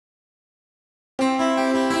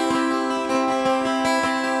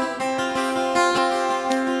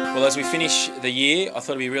Well, as we finish the year, I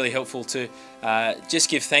thought it'd be really helpful to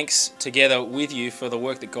just give thanks together with you for the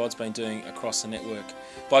work that God's been doing across the network.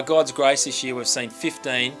 By God's grace this year, we've seen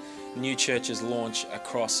 15 new churches launch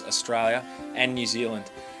across Australia and New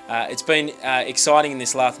Zealand. It's been exciting in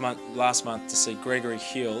this last month to see Gregory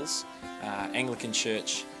Hill's Anglican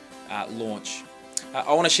Church launch.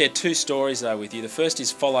 I want to share two stories though with you. The first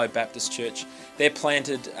is Follow Baptist Church. They're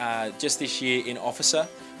planted just this year in Officer,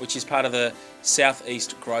 which is part of the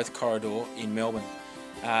Southeast Growth Corridor in Melbourne.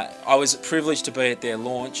 I was privileged to be at their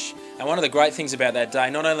launch, and one of the great things about that day,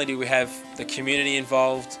 not only do we have the community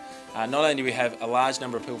involved, not only do we have a large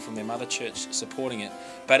number of people from their mother church supporting it,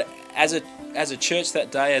 but as a church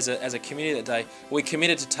that day, as a community that day, we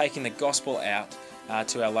committed to taking the gospel out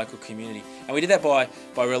to our local community. And we did that by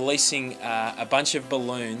releasing a bunch of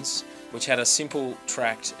balloons which had a simple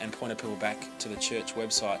tract and pointed people back to the church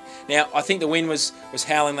website. Now, I think the wind was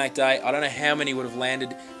howling that day. I don't know how many would have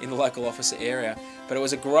landed in the local Officer area, but it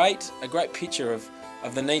was a great picture of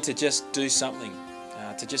the need to just do something,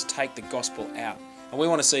 to just take the gospel out. And we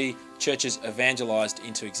want to see churches evangelised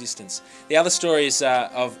into existence. The other story is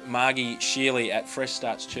of Margie Shearley at Fresh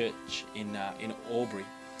Starts Church in Albury.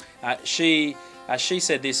 She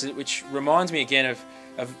said this, which reminds me again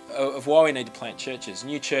of why we need to plant churches.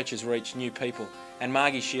 New churches reach new people. And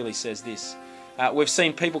Margie Shearley says this: we've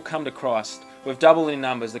seen people come to Christ. We've doubled in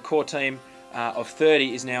numbers. The core team of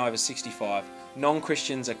 30 is now over 65.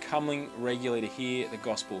 Non-Christians are coming regularly to hear the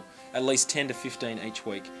gospel, at least 10 to 15 each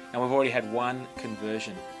week. And we've already had one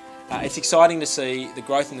conversion. It's exciting to see the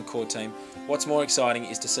growth in the core team. What's more exciting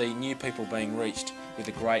is to see new people being reached with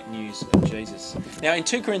the great news of Jesus. Now in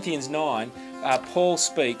 2 Corinthians 9, Paul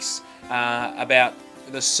speaks about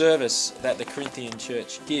the service that the Corinthian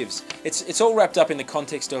church gives. It's all wrapped up in the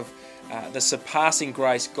context of the surpassing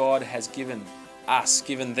grace God has given us,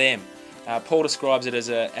 given them. Paul describes it as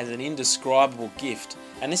an indescribable gift.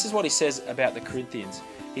 And this is what he says about the Corinthians.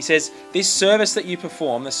 He says, this service that you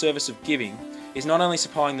perform, the service of giving, is not only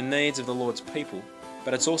supplying the needs of the Lord's people,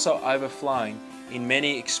 but it's also overflowing in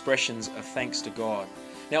many expressions of thanks to God.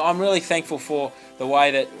 Now, I'm really thankful for the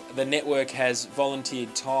way that the network has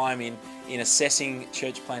volunteered time in assessing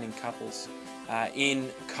church planting couples, in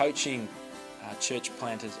coaching church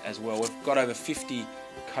planters as well. We've got over 50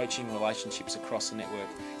 coaching relationships across the network.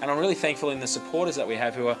 And I'm really thankful in the supporters that we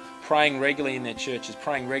have who are praying regularly in their churches,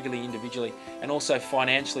 praying regularly individually, and also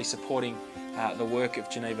financially supporting the work of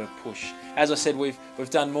Geneva Push. As I said, we've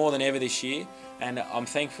done more than ever this year, and I'm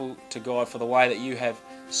thankful to God for the way that you have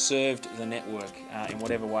served the network in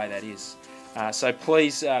whatever way that is. So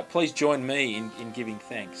please join me in giving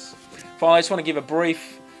thanks. Finally, I just want to give a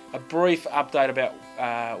brief update about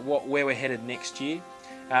where we're headed next year.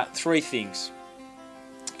 3 things.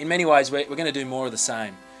 In many ways, we're going to do more of the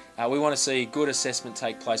same. We want to see good assessment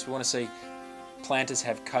take place. We want to see planters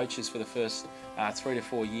have coaches for the first 3 to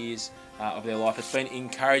 4 years of their life. It's been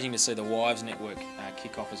encouraging to see the Wives Network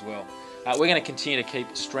kick off as well. We're going to continue to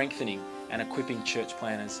keep strengthening and equipping church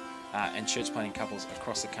planters and church planting couples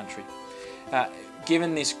across the country.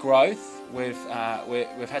 Given this growth, we've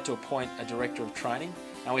had to appoint a director of training,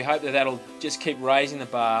 and we hope that that'll just keep raising the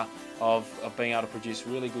bar of being able to produce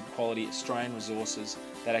really good quality Australian resources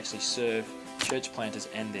that actually serve church planters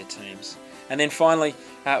and their teams. And then finally,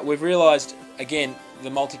 we've realised, again, the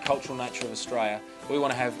multicultural nature of Australia. We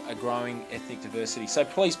want to have a growing ethnic diversity. So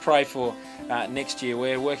please pray for next year.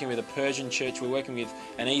 We're working with a Persian church. We're working with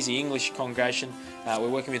an Easy English congregation. We're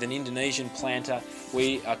working with an Indonesian planter.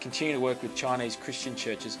 We are continuing to work with Chinese Christian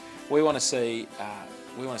churches. We want to see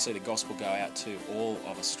the gospel go out to all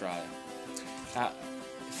of Australia.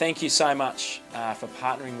 Thank you so much for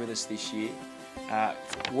partnering with us this year.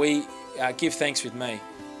 We give thanks with me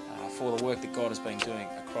for the work that God has been doing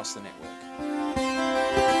across the network.